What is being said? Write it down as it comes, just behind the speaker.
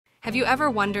Have you ever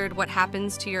wondered what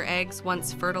happens to your eggs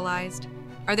once fertilized?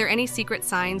 Are there any secret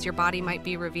signs your body might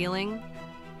be revealing?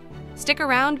 Stick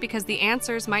around because the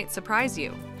answers might surprise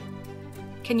you.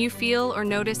 Can you feel or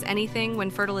notice anything when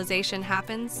fertilization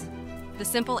happens? The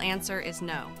simple answer is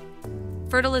no.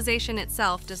 Fertilization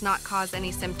itself does not cause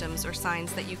any symptoms or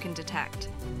signs that you can detect.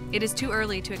 It is too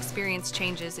early to experience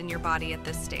changes in your body at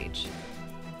this stage.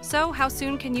 So, how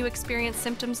soon can you experience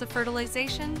symptoms of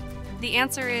fertilization? The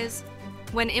answer is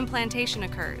when implantation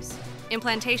occurs.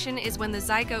 Implantation is when the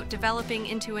zygote developing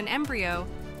into an embryo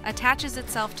attaches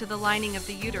itself to the lining of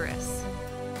the uterus.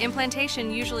 Implantation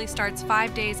usually starts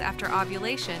 5 days after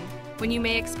ovulation, when you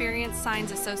may experience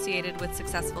signs associated with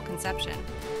successful conception.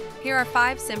 Here are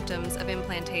 5 symptoms of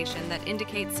implantation that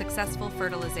indicate successful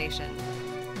fertilization.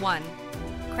 1.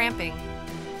 Cramping.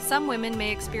 Some women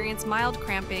may experience mild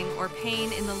cramping or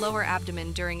pain in the lower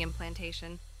abdomen during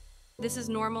implantation. This is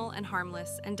normal and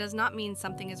harmless and does not mean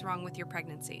something is wrong with your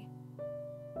pregnancy.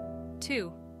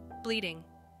 2. Bleeding.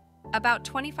 About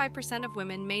 25% of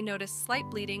women may notice slight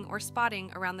bleeding or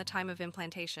spotting around the time of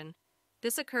implantation.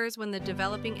 This occurs when the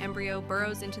developing embryo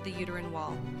burrows into the uterine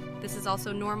wall. This is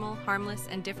also normal, harmless,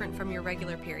 and different from your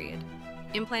regular period.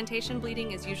 Implantation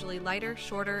bleeding is usually lighter,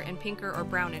 shorter, and pinker or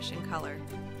brownish in color.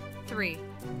 3.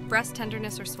 Breast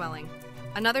tenderness or swelling.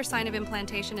 Another sign of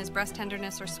implantation is breast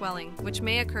tenderness or swelling, which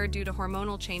may occur due to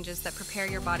hormonal changes that prepare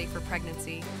your body for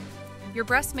pregnancy. Your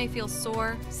breasts may feel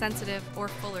sore, sensitive, or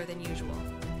fuller than usual.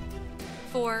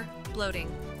 4.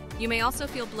 Bloating. You may also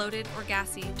feel bloated or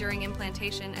gassy during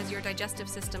implantation as your digestive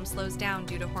system slows down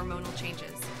due to hormonal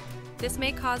changes. This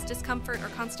may cause discomfort or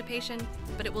constipation,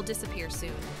 but it will disappear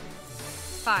soon.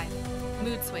 5.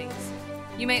 Mood swings.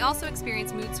 You may also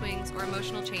experience mood swings or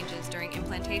emotional changes during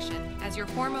implantation as your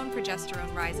hormone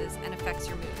progesterone rises and affects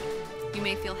your mood. You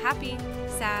may feel happy,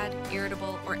 sad,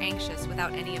 irritable, or anxious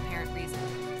without any apparent reason.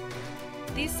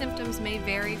 These symptoms may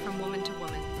vary from woman to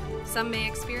woman. Some may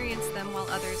experience them while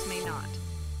others may not.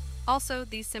 Also,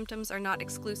 these symptoms are not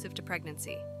exclusive to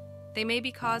pregnancy. They may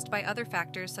be caused by other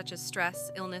factors such as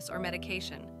stress, illness, or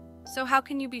medication. So how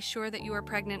can you be sure that you are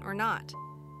pregnant or not?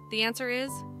 The answer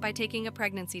is by taking a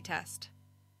pregnancy test.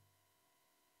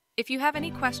 If you have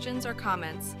any questions or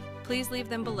comments, please leave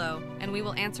them below and we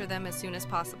will answer them as soon as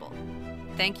possible.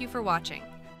 Thank you for watching.